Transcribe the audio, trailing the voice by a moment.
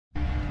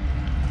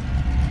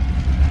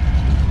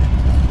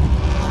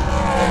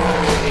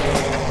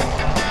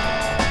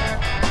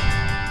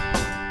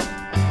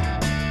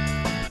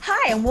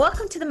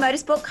welcome to the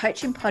Motorsport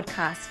Coaching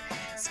Podcast,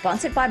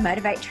 sponsored by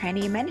Motivate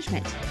Training and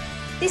Management.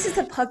 This is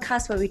a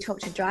podcast where we talk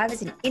to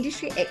drivers and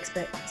industry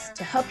experts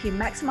to help you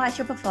maximize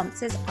your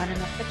performances on and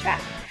off the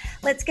track.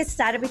 Let's get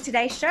started with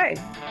today's show.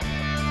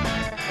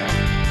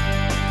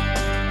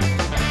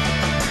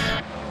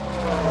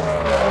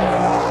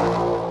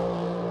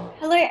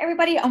 Hello,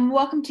 everybody, and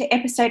welcome to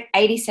episode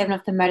 87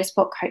 of the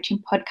Motorsport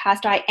Coaching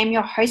Podcast. I am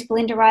your host,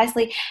 Belinda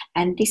Risley,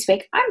 and this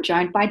week I'm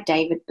joined by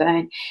David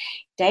Byrne.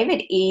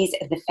 David is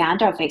the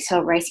founder of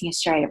Excel Racing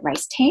Australia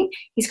race team.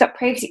 He's got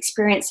previous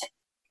experience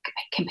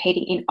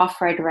competing in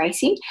off-road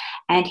racing,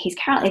 and he's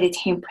currently the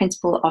team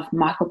principal of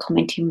Michael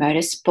Clementi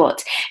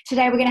Motorsports.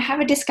 Today we're going to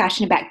have a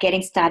discussion about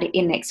getting started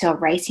in Excel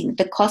racing,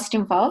 the cost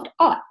involved,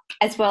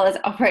 as well as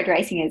off-road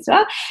racing as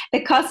well,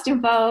 the cost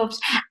involved,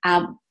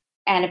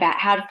 and about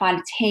how to find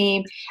a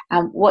team,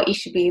 what you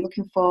should be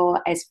looking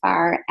for as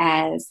far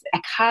as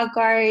a car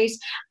goes,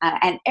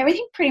 and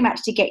everything pretty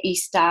much to get you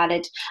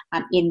started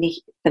in the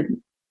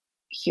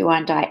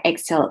Hyundai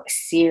Excel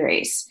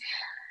series.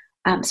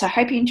 So I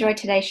hope you enjoyed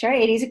today's show.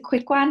 It is a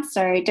quick one,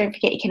 so don't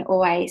forget you can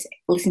always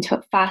listen to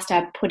it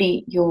faster,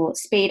 putting your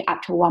speed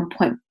up to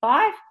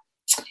 1.5.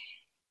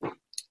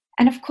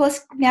 And of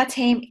course, now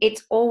team,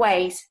 it's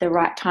always the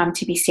right time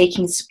to be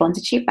seeking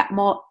sponsorship, but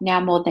more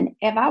than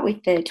ever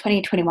with the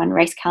 2021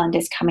 race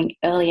calendars coming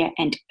earlier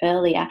and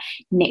earlier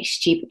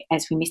next year,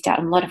 as we missed out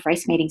on a lot of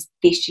race meetings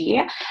this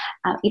year.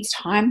 It's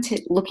time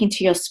to look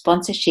into your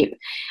sponsorship.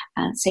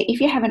 So if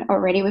you haven't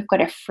already, we've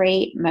got a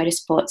free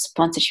motorsport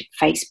sponsorship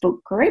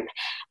Facebook group.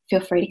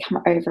 Feel free to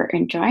come over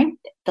and join.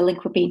 The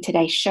link will be in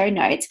today's show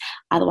notes.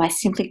 Otherwise,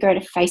 simply go to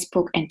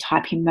Facebook and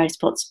type in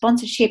Motorsport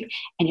Sponsorship,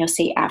 and you'll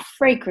see our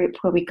free group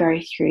where we go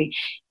through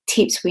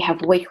tips. We have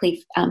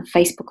weekly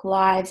Facebook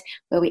Lives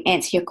where we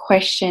answer your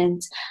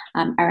questions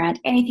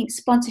around anything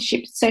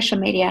sponsorship, social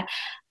media,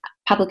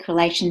 public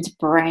relations,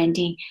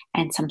 branding,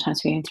 and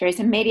sometimes we even throw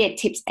some media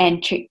tips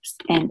and tricks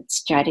and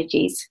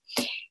strategies.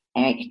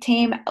 Anyway,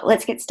 team,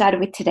 let's get started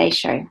with today's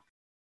show.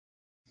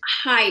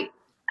 Hi.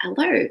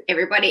 Hello,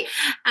 everybody.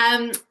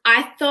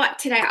 I thought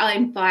today I'll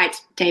invite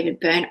David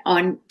Byrne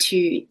on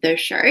to the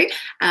show.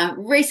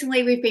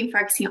 Recently, we've been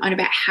focusing on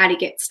about how to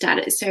get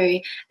started. So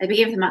at the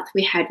beginning of the month,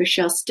 we had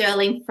Rochelle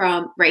Sterling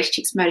from Race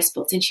Chicks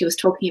Motorsports, and she was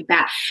talking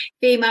about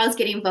females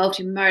getting involved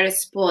in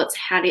motorsports,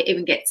 how to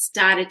even get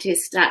started to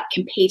start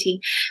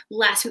competing.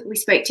 Last week, we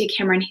spoke to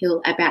Cameron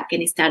Hill about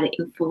getting started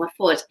in Formula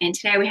Ford. And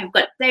today we have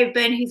got David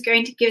Byrne, who's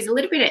going to give us a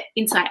little bit of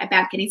insight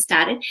about getting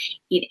started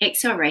in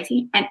Excel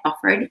racing and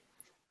off-road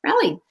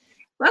rally.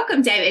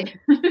 Welcome, David.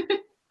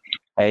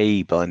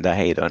 Hey, Belinda.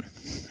 How you doing?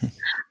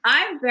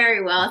 I'm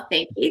very well,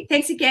 thank you.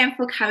 Thanks again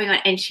for coming on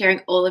and sharing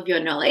all of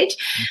your knowledge.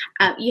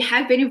 You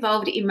have been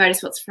involved in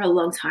motorsports for a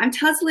long time.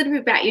 Tell us a little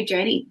bit about your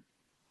journey.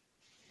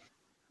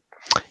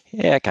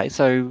 Yeah, okay.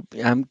 So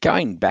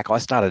going back, I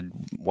started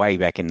way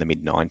back in the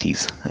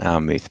mid-90s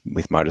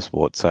with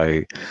motorsport.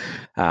 So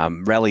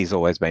rally's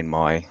always been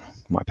my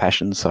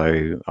passion.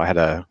 So I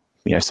had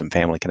some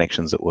family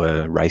connections that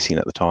were racing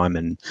at the time,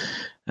 and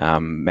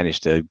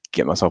managed to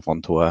get myself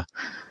onto a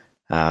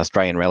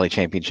Australian Rally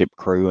Championship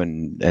crew,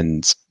 and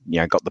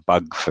got the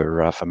bug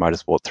for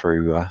motorsport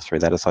through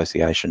that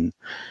association,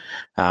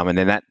 and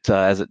then that,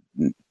 as it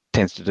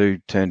tends to do,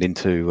 turned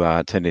into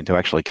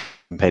actually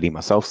competing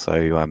myself.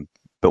 So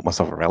built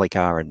myself a rally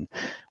car and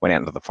went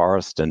out into the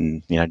forest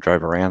and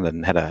drove around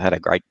and had a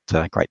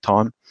great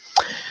time.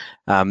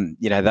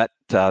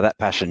 That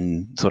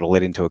passion sort of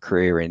led into a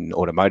career in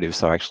automotive.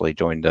 So I actually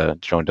joined an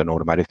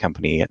automotive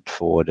company at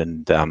Ford,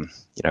 and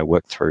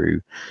worked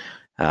through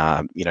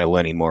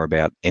learning more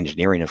about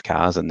engineering of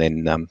cars, and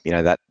then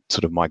that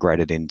sort of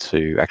migrated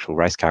into actual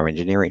race car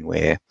engineering,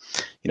 where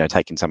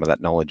taking some of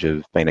that knowledge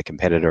of being a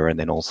competitor, and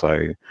then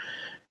also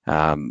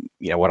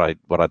what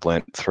I'd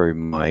learned through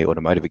my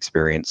automotive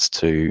experience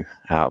to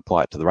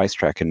apply it to the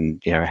racetrack,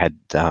 and had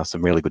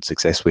some really good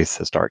success with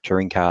historic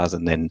touring cars,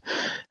 and then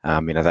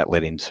that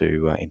led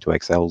into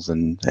XLs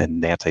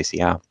and now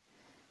TCR.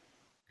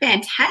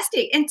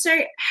 Fantastic. And so,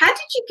 how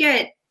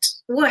did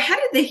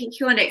the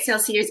Hyundai Excel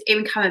series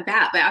even come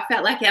about? But I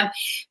felt like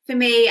for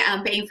me,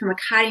 being from a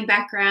karting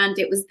background,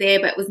 it was there,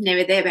 but it was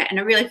never there. And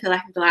I really feel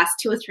like over the last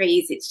 2 or 3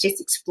 years, it's just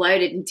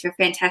exploded into a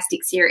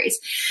fantastic series.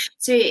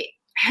 So,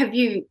 have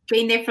you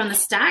been there from the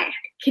start?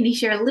 Can you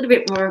share a little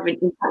bit more of an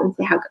insight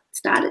into how it got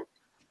started?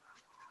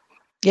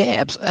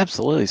 Yeah,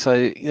 absolutely.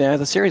 So,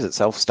 the series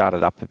itself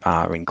started up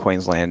in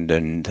Queensland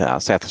and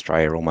South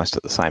Australia almost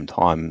at the same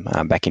time,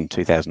 back in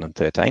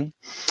 2013.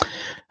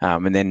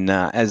 And then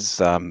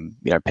as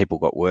people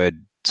got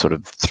word sort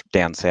of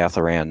down south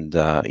around,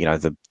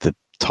 the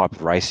type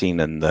of racing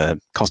and the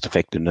cost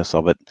effectiveness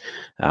of it,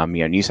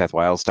 New South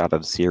Wales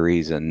started a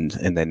series, and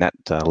then that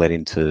led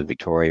into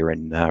Victoria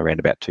in around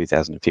about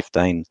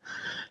 2015.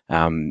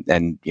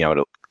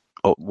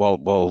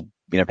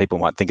 While people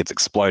might think it's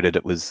exploded,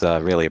 it was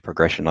really a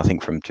progression, I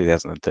think, from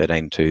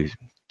 2013 to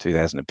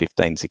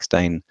 2015,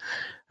 16.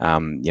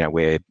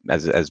 where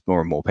as more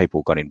and more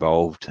people got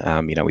involved,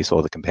 we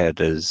saw the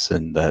competitors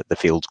and the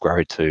fields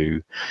grow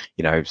to,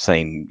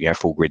 seeing,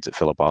 full grids at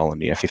Phillip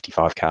Island,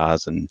 55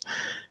 cars and,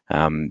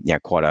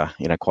 quite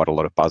a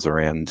lot of buzz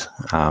around,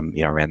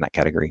 around that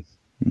category.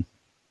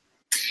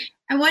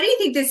 And why do you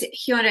think this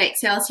Hyundai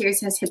Excel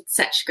series has had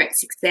such great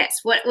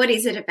success? What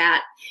is it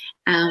about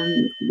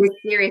this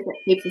series that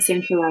people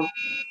seem to love?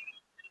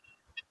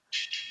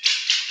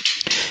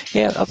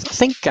 Yeah, I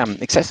think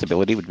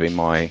accessibility would be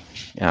my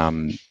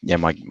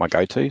my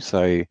go-to.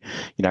 So,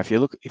 if you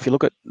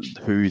look at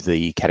who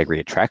the category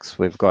attracts,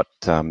 we've got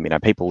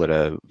people that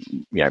are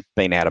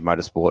been out of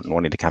motorsport and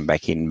wanting to come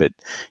back in, but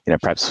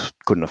perhaps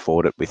couldn't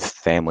afford it with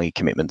family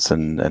commitments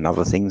and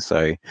other things.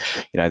 So,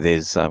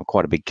 there's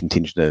quite a big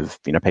contingent of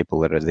people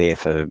that are there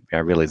for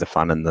really the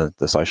fun and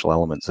the social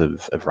elements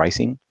of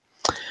racing.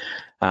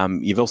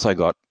 You've also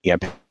got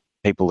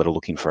people that are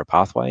looking for a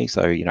pathway.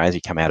 So, as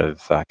you come out of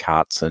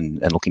karts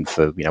and looking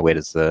for,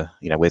 where's the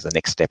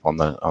next step on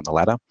the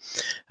ladder,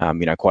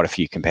 quite a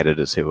few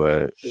competitors who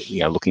are,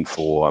 looking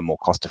for a more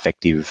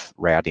cost-effective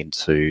route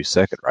into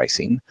circuit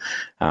racing.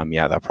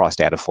 They're priced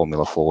out of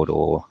Formula Ford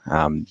or,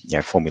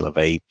 Formula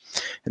V.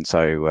 And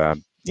so,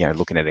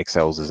 looking at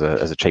Excels as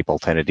a cheap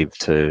alternative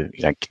to,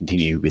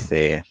 continue with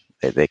their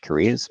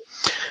careers.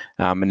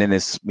 And then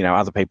there's,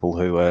 other people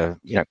who are,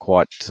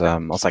 quite,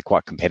 I'll say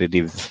quite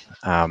competitive,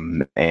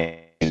 and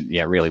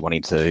really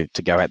wanting to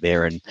go out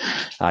there and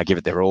give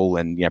it their all,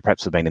 and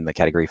perhaps have been in the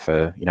category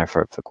for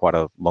for quite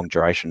a long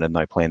duration and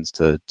no plans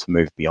to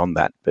move beyond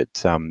that,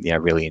 but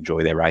really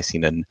enjoy their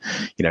racing and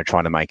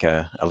trying to make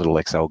a little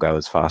Excel go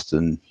as fast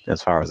and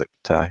as far as it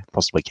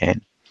possibly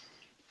can.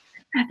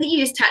 I think you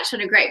just touched on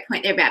a great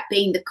point there about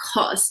being the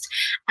cost.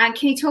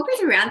 Can you talk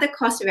us around the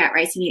cost about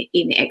racing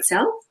in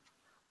Excel?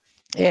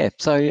 Yeah,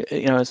 so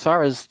as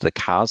far as the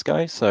cars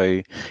go,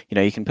 so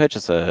you can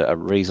purchase a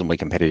reasonably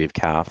competitive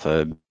car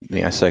for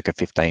circa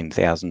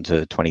 $15,000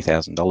 to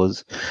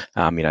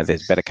 $20,000.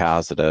 There's better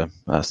cars that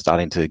are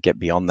starting to get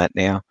beyond that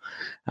now.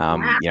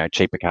 Wow.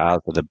 Cheaper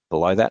cars that are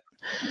below that.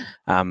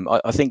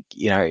 I think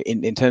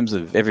in terms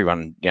of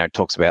everyone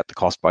talks about the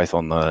cost both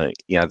on the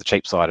the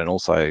cheap side and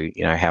also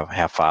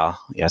how far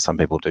some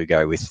people do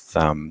go with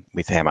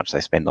how much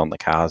they spend on the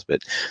cars,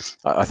 but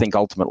I think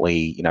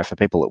ultimately for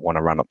people that want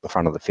to run up the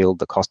front of the field,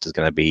 the cost is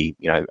going to be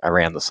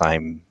around the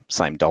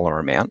same dollar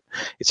amount.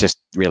 It's just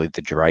really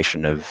the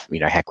duration of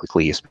how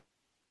quickly you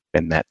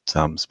spend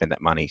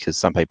that money, because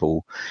some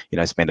people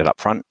spend it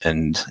up front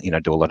and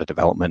do a lot of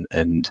development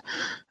and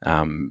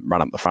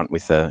run up the front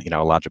with a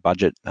larger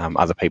budget.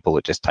 Other people,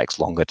 it just takes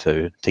longer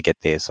to get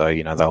there, so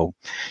they'll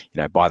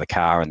buy the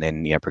car and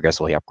then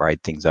progressively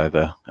upgrade things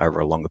over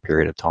a longer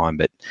period of time,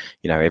 but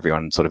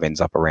everyone sort of ends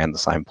up around the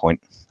same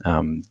point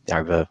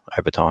over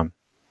time.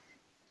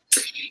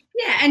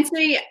 Yeah, and so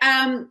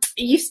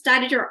you've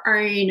started your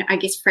own, I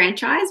guess,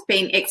 franchise,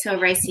 being Excel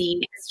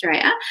Racing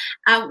Australia.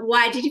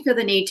 Why did you feel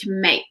the need to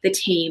make the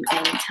team,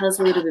 and tell us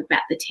a little bit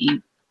about the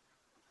team?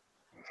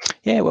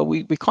 Yeah, well,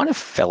 we kind of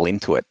fell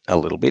into it a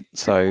little bit.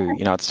 So,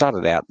 it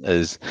started out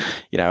as,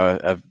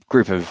 a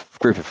group of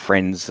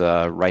friends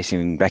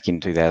racing back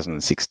in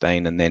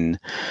 2016, and then,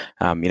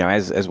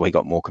 as we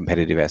got more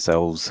competitive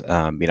ourselves,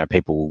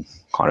 people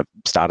kind of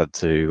started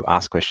to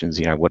ask questions.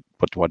 What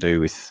do I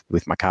do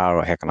with my car,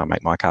 or how can I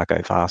make my car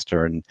go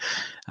faster? And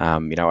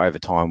over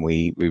time,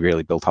 we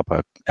really built up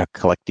a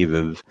collective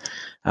of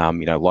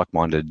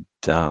like-minded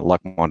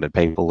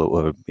people that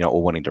were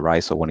all wanting to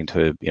race or wanting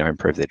to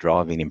improve their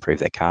driving, improve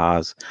their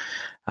cars,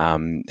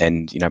 and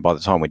by the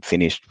time we'd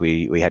finished,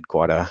 we had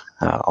quite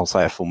I'll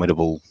say a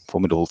formidable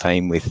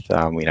team with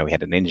we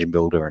had an engine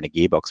builder and a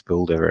gearbox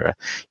builder,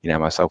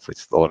 myself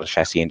with a lot of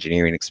chassis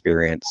engineering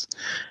experience,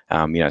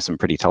 some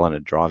pretty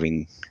talented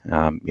driving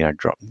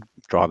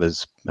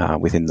drivers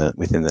within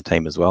the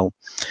team as well.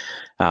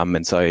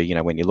 And so,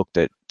 when you looked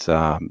at,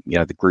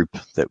 the group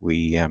that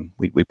we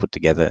put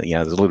together,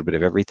 there's a little bit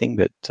of everything,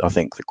 but I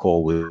think the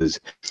core was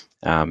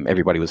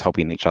everybody was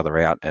helping each other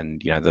out,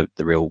 and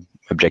the real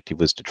objective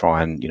was to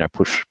try and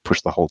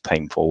push the whole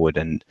team forward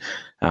and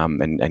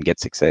get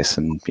success.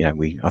 And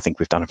I think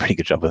we've done a pretty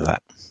good job of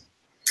that.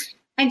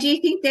 And do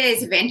you think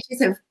there's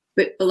advantages of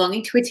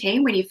belonging to a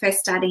team when you're first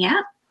starting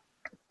out?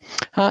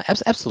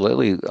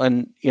 Absolutely,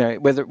 and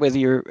whether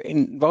you're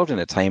involved in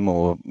a team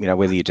or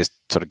whether you're just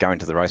sort of going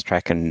to the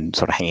racetrack and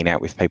sort of hanging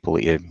out with people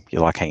that you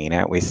like hanging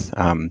out with,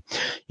 the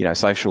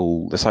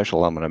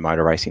social element of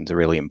motor racing is a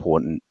really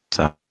important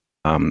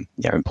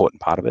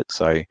important part of it.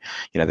 So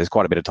there's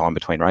quite a bit of time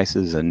between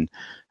races, and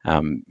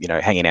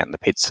hanging out in the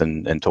pits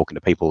and talking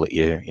to people that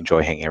you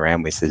enjoy hanging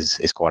around with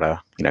is quite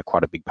a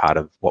big part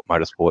of what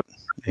motorsport,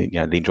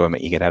 the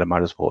enjoyment you get out of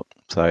motorsport.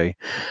 So.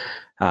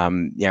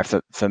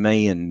 For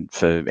me and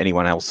for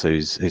anyone else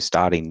who's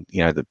starting,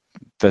 the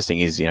first thing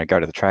is, go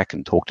to the track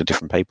and talk to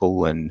different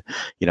people and,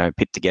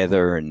 pit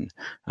together and,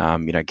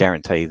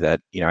 guarantee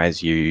that,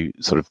 as you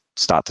sort of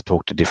start to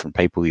talk to different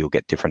people, you'll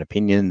get different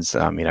opinions.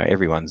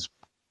 Everyone's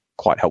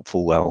quite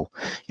helpful. They'll,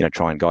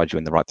 try and guide you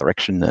in the right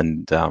direction.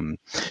 And,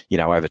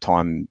 over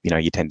time,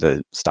 you tend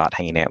to start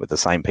hanging out with the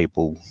same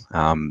people,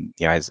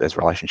 as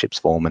relationships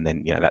form. And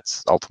then,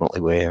 that's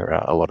ultimately where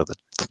a lot of the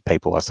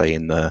people I see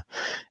in the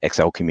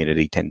Excel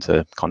community tend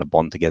to kind of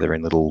bond together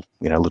in little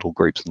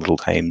groups and little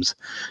teams,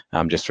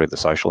 just through the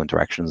social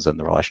interactions and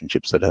the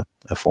relationships that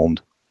are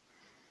formed.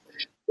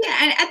 Yeah,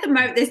 and at the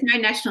moment, there's no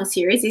national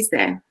series, is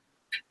there?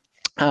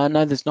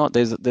 No, there's not.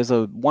 There's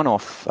a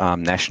one-off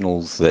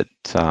nationals that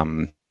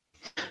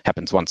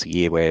happens once a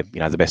year, where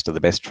the best of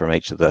the best from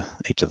each of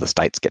the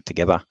states get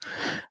together.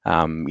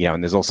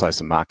 And there's also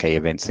some marquee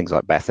events, things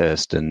like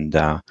Bathurst and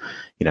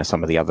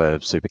some of the other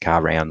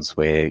supercar rounds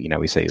where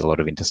we see a lot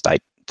of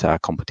interstate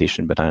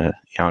competition. But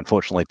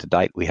unfortunately, to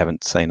date, we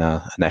haven't seen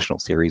a national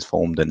series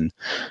formed and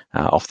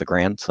off the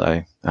ground.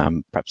 So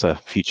perhaps a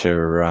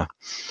future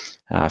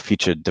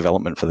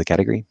development for the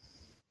category.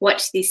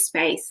 Watch this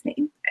space.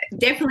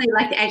 Definitely,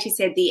 like as you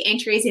said, the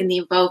entries and the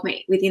involvement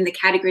within the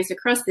categories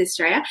across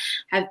Australia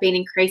have been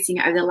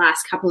increasing over the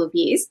last couple of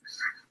years.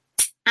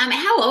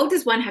 How old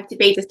does one have to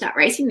be to start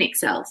racing in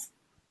XLs?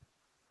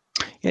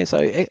 Yeah, so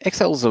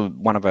XLs are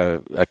one of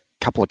a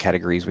couple of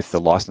categories with the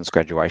licence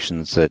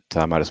graduations that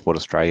Motorsport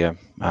Australia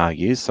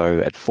use. So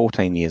at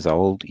 14 years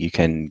old, you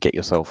can get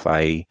yourself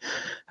a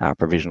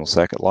provisional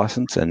circuit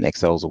licence, and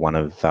XLs are one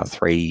of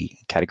 3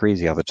 categories,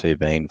 the other 2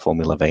 being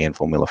Formula V and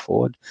Formula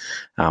Ford,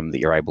 that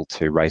you're able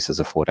to race as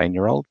a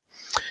 14-year-old.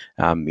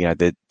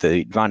 The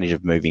advantage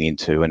of moving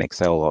into an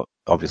XL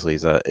obviously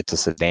it's a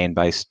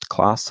sedan-based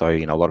class, so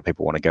a lot of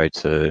people want to go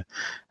to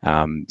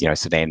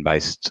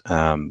sedan-based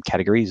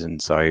categories,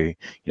 and so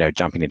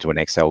jumping into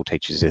an XL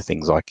teaches you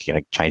things like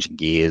changing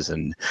gears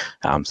and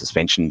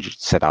suspension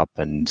setup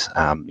and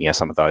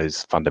some of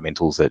those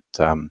fundamentals that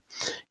are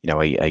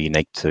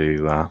unique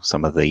to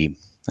some of the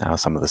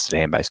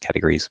sedan-based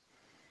categories.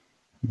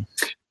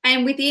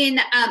 And within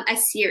a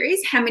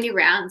series, how many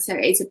rounds? So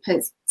is it per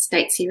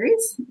state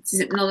series? Is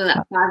it normally like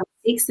 5 or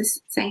 6 the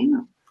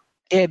same?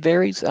 Yeah, it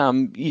varies.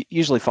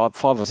 Usually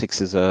 5 or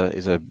 6 is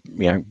a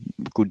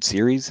good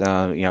series.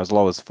 As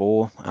low as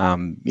 4.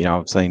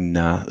 I've seen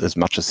as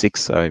much as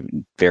 6, so it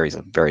varies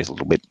a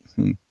little bit.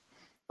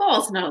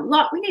 4's not a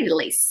lot. We need at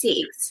least 6.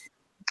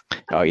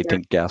 Oh, you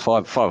think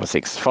 5 or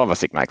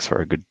 6 makes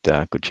for a good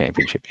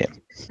championship, yeah.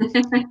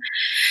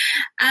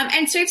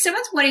 And so, if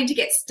someone's wanting to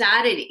get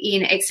started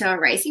in XL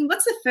racing,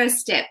 what's the first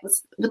step?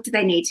 What do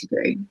they need to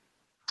do?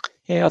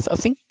 Yeah, I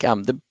think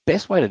the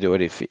best way to do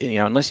it, if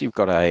unless you've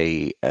got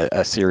a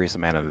serious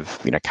amount of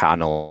car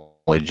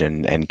knowledge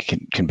and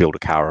can build a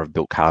car or have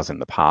built cars in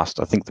the past,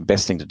 I think the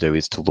best thing to do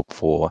is to look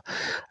for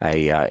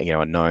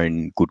a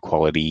known good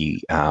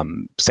quality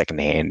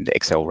second-hand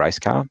XL race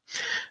car.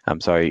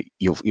 So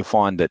you'll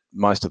find that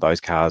most of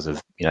those cars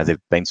have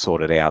they've been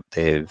sorted out.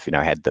 They've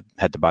had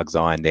the bugs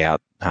ironed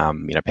out.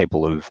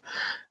 People have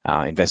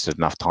invested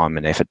enough time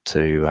and effort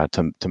to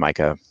make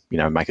a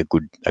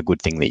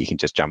good thing that you can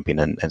just jump in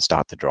and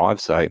start to drive.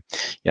 So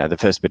the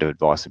first bit of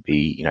advice would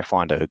be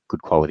find a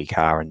good quality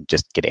car and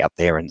just get out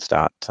there and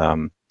start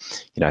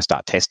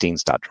testing,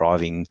 start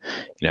driving,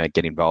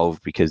 get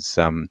involved, because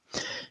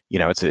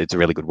it's a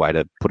really good way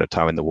to put a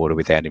toe in the water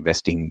without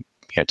investing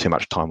too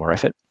much time or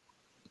effort.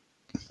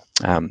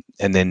 And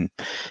then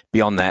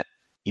beyond that,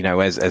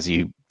 as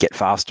you get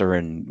faster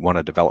and want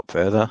to develop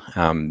further,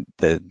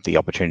 the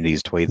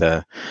opportunities to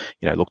either,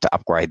 look to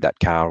upgrade that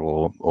car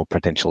or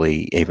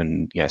potentially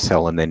even,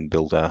 sell and then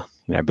build a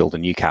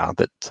new car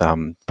that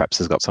perhaps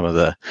has got some of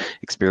the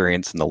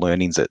experience and the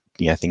learnings that,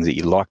 things that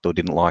you liked or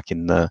didn't like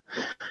in the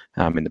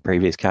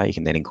previous car, you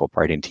can then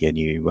incorporate into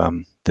your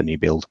the new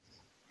build.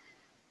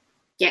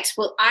 Yes,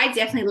 well, I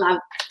definitely love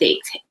the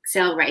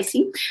XL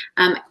racing.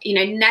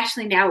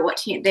 Nationally now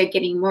watching it, they're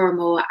getting more and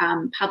more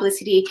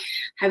publicity.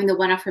 Having the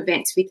one-off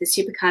events with the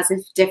supercars have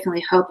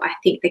definitely helped, I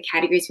think, the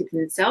categories within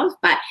themselves.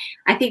 But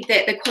I think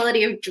that the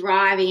quality of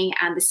driving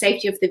and the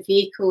safety of the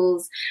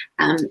vehicles,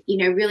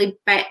 really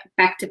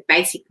back to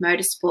basic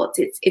motorsports,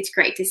 it's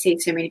great to see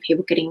so many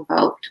people getting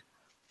involved.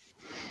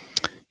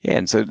 Yeah,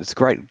 and so it's a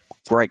great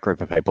group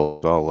of people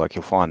as well. Like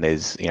you'll find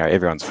there's,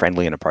 everyone's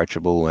friendly and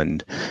approachable,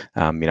 and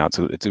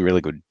it's a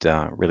really good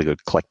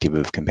collective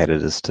of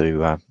competitors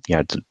to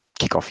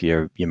kick off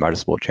your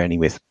motorsport journey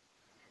with.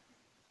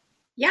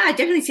 Yeah, I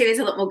definitely see there's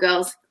a lot more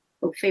girls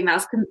or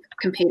females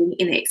competing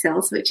in the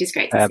XLs, which is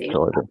great to see.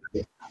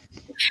 Absolutely.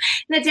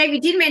 Now, Dave,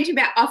 you did mention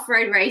about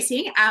off-road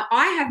racing.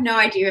 I have no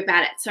idea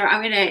about it, so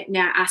I'm going to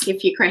now ask you a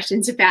few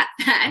questions about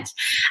that.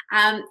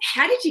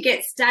 How did you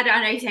get started?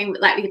 I know you're saying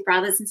like with your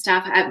brothers and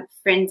stuff,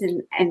 friends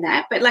and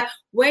that, but like,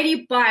 where do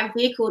you buy a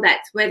vehicle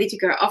that's worthy to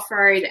go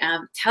off-road?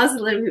 Tell us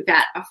a little bit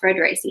about off-road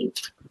racing.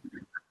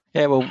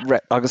 Yeah, well,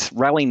 I guess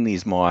rallying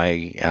is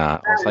my, I'll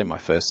say my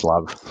first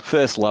love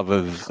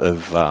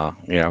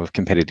of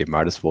competitive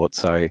motorsport.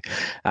 So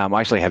I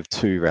actually have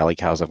 2 rally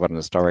cars. I've got an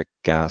historic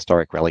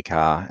rally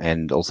car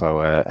and also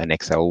an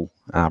XL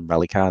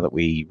rally car that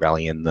we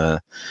rally in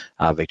the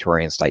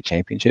Victorian State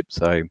Championship.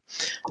 So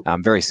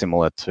very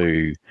similar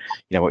to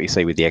what you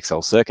see with the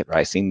XL circuit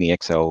racing. The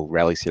XL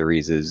Rally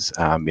Series is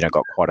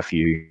got quite a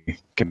few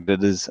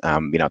competitors.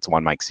 It's a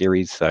one-make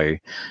series, so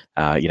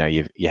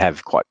you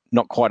have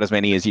not quite as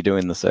many as you do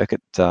in the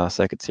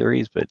circuit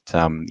series, but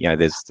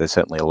there's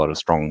certainly a lot of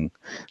strong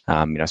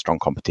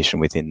competition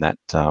within that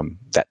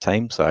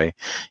team. So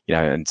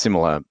and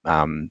similar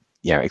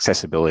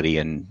accessibility,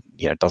 and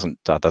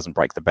doesn't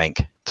break the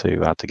bank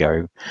to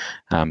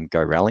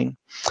go rallying.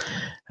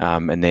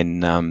 And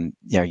then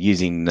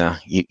using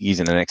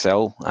an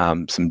XL,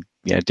 some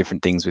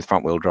different things with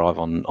front wheel drive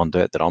on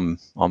dirt that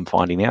I'm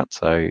finding out.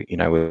 So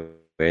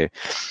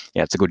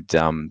it's a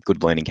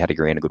good learning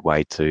category and a good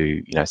way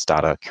to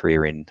start a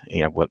career in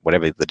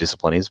whatever the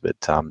discipline is. But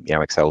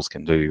XLs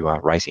can do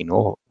racing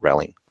or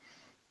rallying.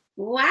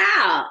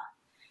 Wow,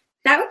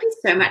 that would be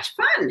so much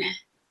fun.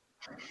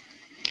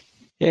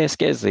 Yeah,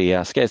 scares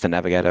the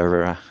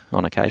navigator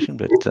on occasion,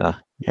 but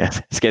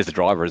scares the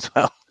driver as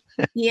well.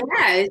 Yeah,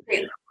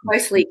 it's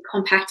closely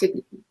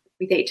compacted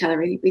with each other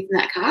within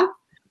that car.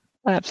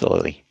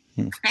 Absolutely.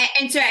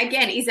 And so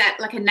again, is that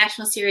like a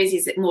national series?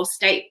 Is it more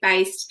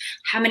state-based?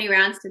 How many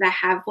rounds do they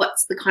have?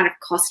 What's the kind of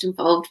cost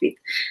involved with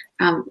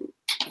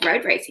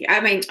road racing?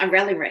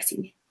 Rally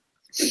racing.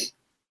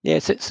 Yeah,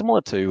 it's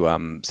similar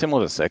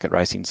to circuit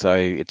racing. So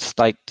it's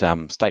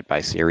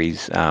state-based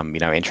series.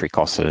 Entry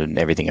costs and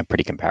everything are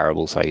pretty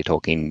comparable. So you're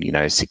talking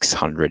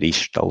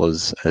 $600-ish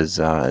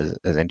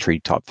as entry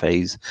type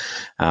fees,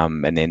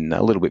 and then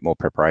a little bit more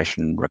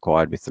preparation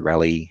required with the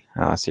rally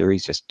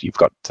series. Just you've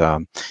got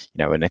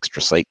an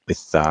extra seat with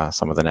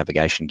some of the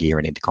navigation gear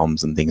and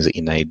intercoms and things that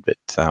you need. But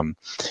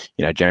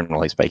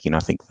generally speaking, I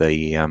think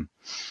the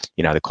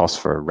costs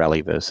for a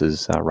rally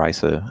versus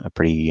race are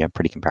pretty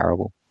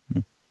comparable.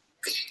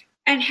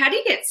 And how do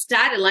you get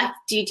started? Like,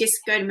 do you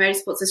just go to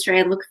Motorsports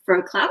Australia and look for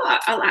a club?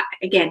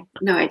 Again,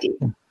 no idea.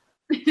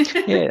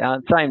 Yeah,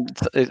 same.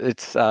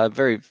 It's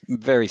very,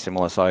 very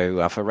similar.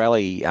 So for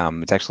rally,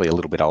 it's actually a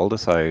little bit older.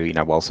 So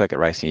while circuit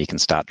racing, you can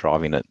start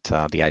driving at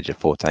the age of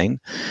 14.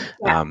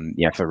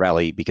 Yeah. For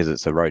rally, because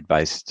it's a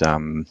road-based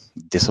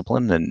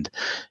discipline, and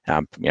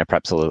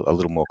perhaps a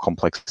little more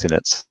complex in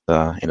its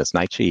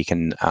nature, you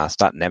can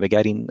start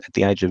navigating at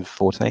the age of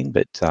 14,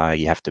 but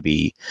you have to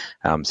be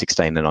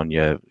 16 and on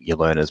your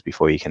learners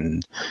before you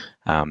can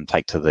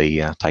take to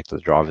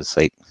the driver's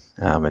seat,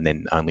 and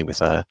then only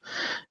with a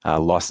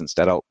licensed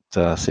adult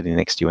sitting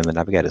next to you in the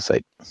navigator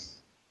seat.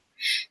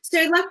 So,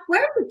 like,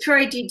 where in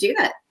Victoria do you do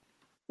that?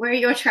 Where are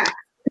your tracks?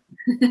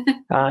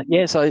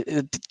 So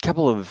a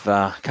couple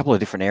of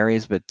different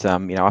areas, but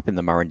up in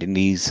the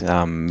Murrindindies,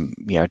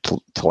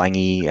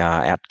 Talangi,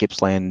 out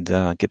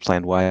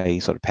Gippsland Way,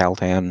 sort of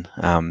Powelltown,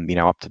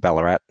 up to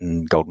Ballarat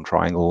and Golden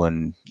Triangle,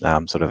 and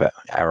sort of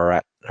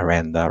Ararat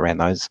around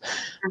those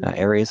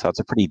areas. So it's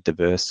a pretty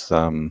diverse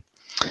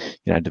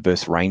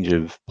range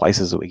of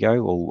places that we go,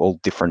 all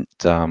different,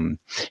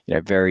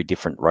 very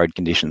different road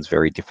conditions,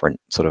 very different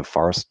sort of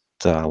forest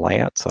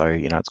layout. So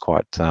it's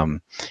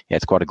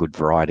quite a good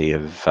variety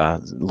of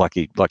like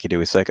you do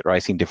with circuit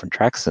racing, different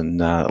tracks, and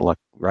like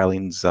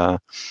railings,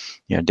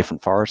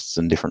 different forests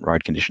and different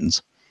road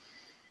conditions.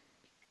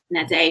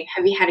 Now, Dave,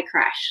 have you had a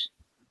crash?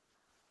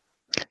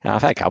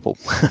 I've had a couple.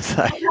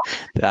 So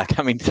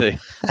coming to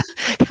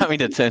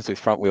terms with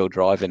front wheel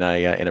drive in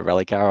a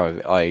rally car,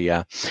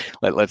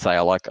 let's say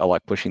I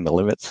like pushing the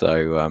limits.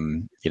 So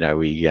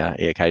we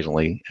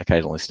occasionally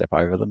step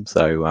over them.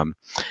 So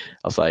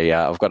I'll say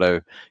I've got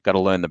to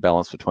learn the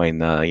balance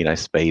between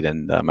speed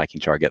and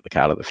making sure I get the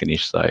car to the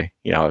finish. So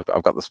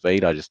I've got the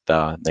speed. I just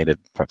needed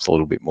perhaps a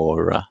little bit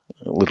more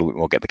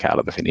get the car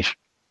to the finish.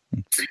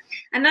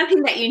 Another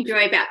thing that you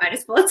enjoy about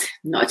motorsports,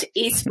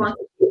 is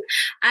sponsorship.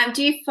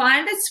 Do you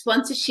find that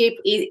sponsorship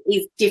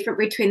is different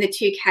between the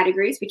two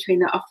categories, between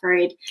the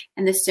off-road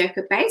and the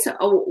circuit base,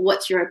 or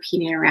what's your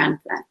opinion around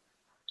that?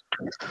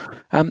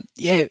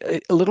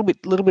 A little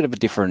bit of a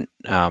different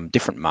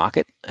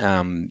market.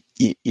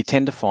 You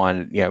tend to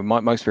find,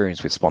 my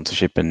experience with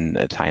sponsorship and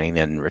attaining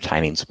and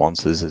retaining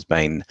sponsors has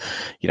been,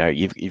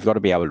 you've got to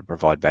be able to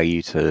provide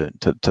value to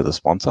the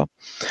sponsor.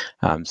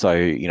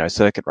 So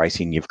circuit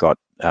racing, you've got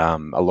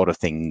a lot of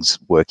things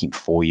working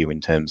for you in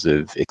terms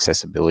of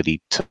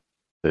accessibility to.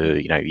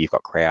 You've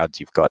got crowds,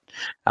 you've got,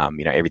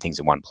 everything's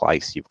in one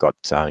place. You've got,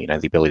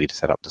 the ability to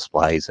set up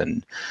displays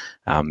and,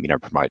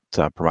 promote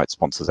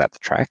sponsors at the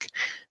track.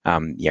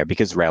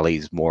 Because rally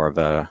is more of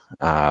a,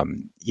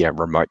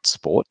 remote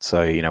sport.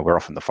 So, we're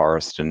off in the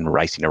forest and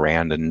racing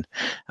around, and,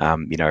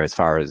 as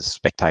far as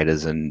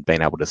spectators and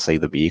being able to see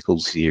the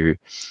vehicles, you're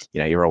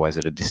always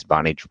at a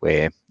disadvantage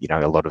where,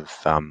 a lot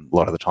of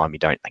the time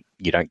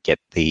you don't get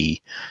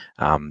the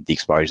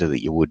exposure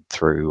that you would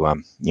through,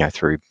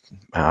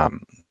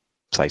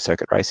 say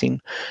circuit racing.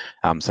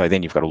 So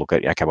then you've got to look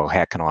at, okay, well,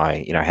 how can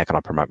I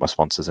promote my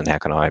sponsors, and how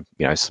can I,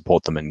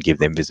 support them and give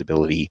them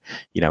visibility,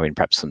 in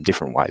perhaps some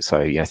different ways.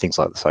 So, things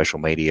like the social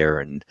media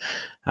and,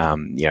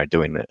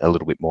 doing a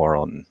little bit more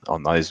on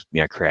those,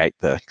 create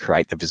the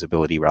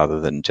visibility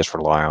rather than just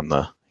rely on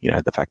the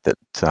the fact that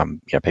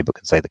people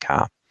can see the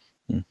car.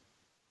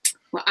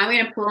 Well, I'm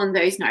going to pull on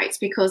those notes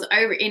because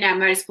over in our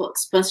Motorsport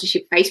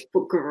Sponsorship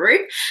Facebook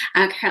group,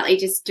 I'm currently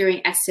just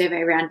doing a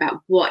survey around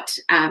about what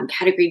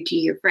category do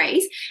you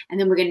race, and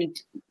then we're going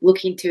to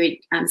look into it,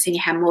 seeing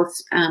how more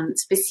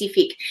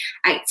specific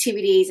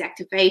activities,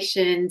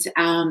 activations,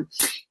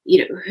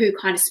 who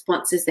kind of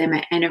sponsors them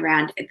and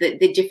around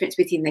the difference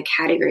within the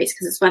categories.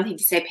 Because it's one thing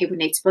to say people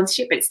need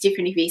sponsorship, but it's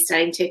different if you're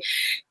starting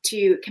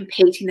to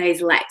compete in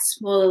those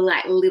smaller,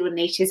 little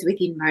niches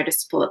within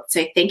motorsport.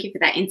 So thank you for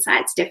that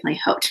insight. It's definitely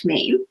helped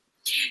me.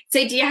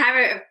 So do you have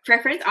a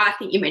preference? Oh, I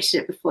think you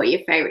mentioned it before.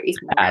 Your favourite is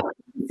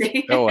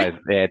always.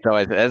 It's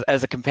always.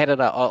 As a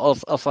competitor, I'll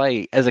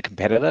say as a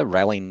competitor,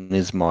 rallying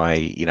is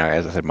my,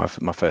 as I said,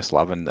 my first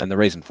love. And the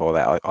reason for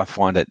that, I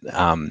find it,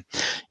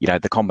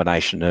 the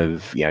combination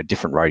of,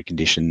 different road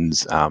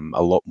conditions, a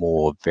lot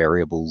more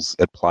variables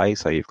at play.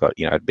 So you've got,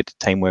 a bit of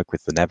teamwork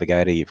with the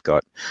navigator. You've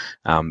got,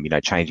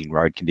 changing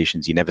road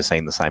conditions. You've never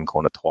seen the same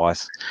corner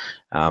twice.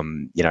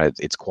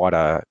 It's quite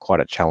a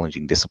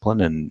challenging discipline,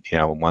 and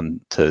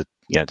one to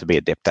be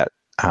adept at.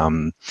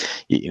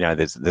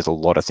 There's a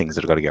lot of things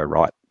that have got to go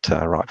right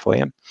for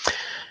you.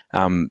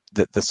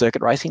 The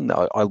circuit racing,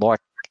 I like.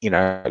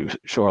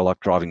 Sure, I like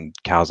driving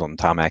cars on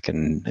tarmac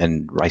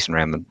and racing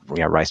around the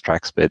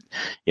racetracks, but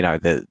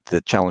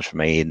the challenge for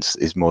me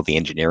is more the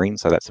engineering.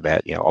 So that's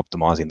about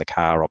optimizing the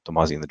car,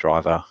 optimizing the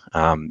driver,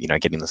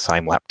 getting the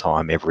same lap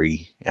time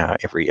every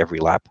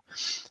lap,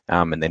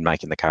 and then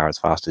making the car as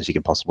fast as you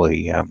can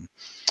possibly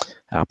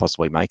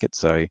make it.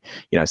 So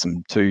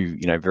some two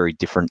very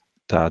different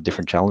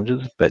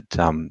challenges, but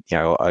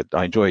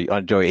I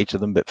enjoy each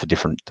of them, but for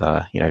different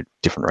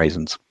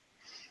reasons.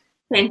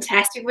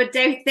 Fantastic. Well,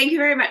 Dave, thank you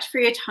very much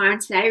for your time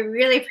today. I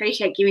really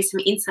appreciate giving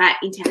some insight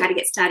into how to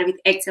get started with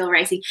XL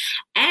racing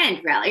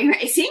and rally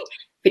racing.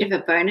 Bit of a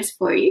bonus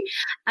for you.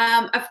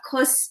 Of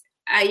course,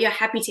 you're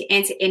happy to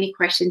answer any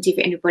questions if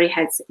anybody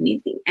has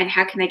anything. And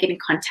how can they get in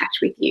contact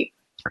with you?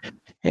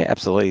 Yeah,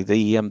 absolutely.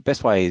 The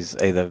best way is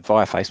either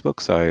via Facebook.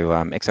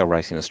 So XL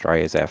Racing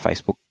Australia is our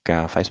Facebook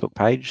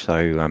page.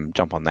 So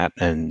jump on that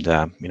and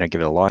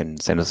give it a like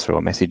and send us through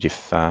a message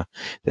if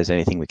there's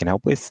anything we can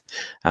help with,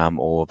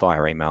 or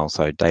via email.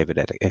 So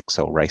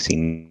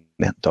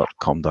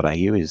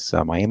david@xlracing.com.au is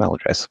my email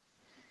address.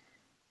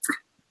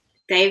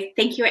 Dave,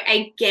 thank you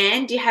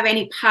again. Do you have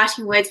any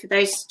parting words for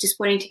those just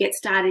wanting to get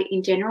started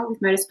in general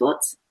with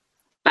motorsports?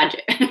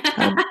 Budget.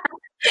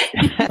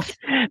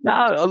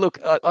 No, look,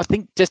 I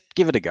think just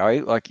give it a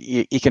go. Like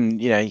you can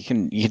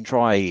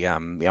try.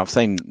 I've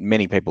seen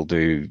many people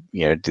do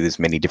this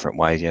many different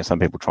ways. Some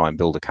people try and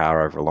build a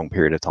car over a long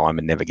period of time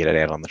and never get it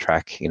out on the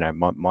track.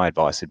 My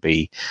advice would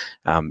be,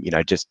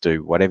 just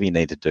do whatever you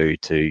need to do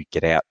to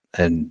get out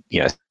and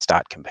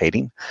start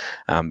competing,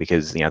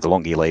 because the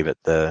longer you leave it,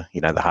 the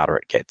harder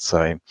it gets.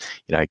 So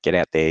get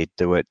out there,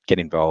 do it, get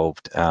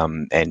involved,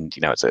 and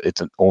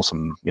it's an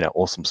awesome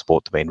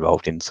sport to be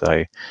involved in.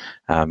 So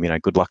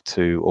good luck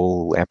to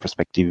all our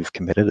prospective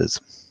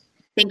competitors.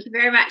 Thank you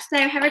very much,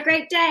 Dave. Have a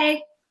great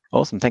day.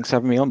 Awesome. Thanks for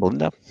having me on,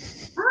 Belinda.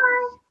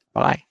 Bye.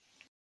 Bye.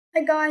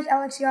 Hey guys,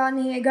 Alex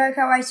Gardner here,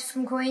 go-kart racer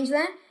from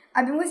Queensland.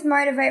 I've been with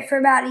Motivate for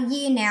about a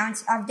year now, and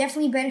I've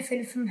definitely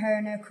benefited from her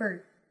and her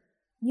crew.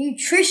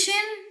 Nutrition,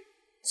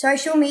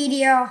 social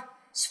media,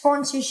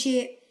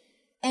 sponsorship,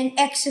 and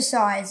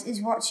exercise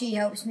is what she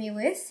helps me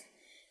with.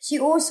 She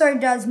also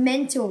does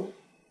mental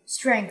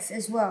strength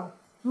as well.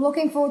 I'm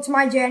looking forward to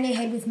my journey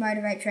ahead with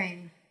Motivate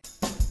Training.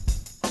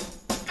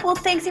 Well,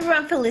 thanks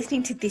everyone for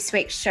listening to this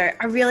week's show.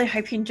 I really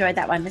hope you enjoyed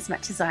that one as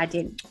much as I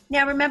did.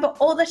 Now remember,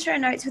 all the show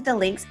notes with the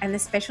links and the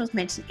specials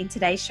mentioned in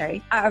today's show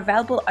are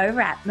available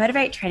over at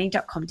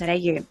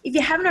motivatetraining.com.au. If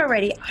you haven't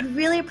already, I'd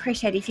really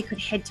appreciate it if you could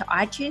head to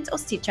iTunes or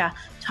Stitcher,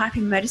 type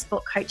in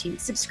Motorsport Coaching,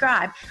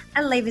 subscribe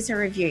and leave us a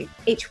review.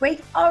 Each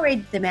week I'll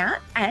read them out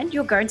and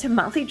you'll go into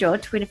monthly draw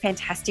to win a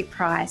fantastic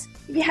prize.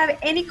 If you have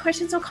any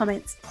questions or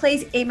comments,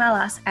 please email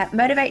us at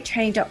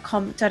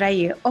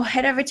motivatetraining.com.au or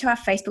head over to our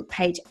Facebook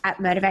page at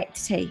Motivate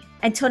to Tea.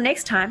 Until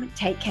next time,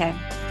 take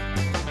care.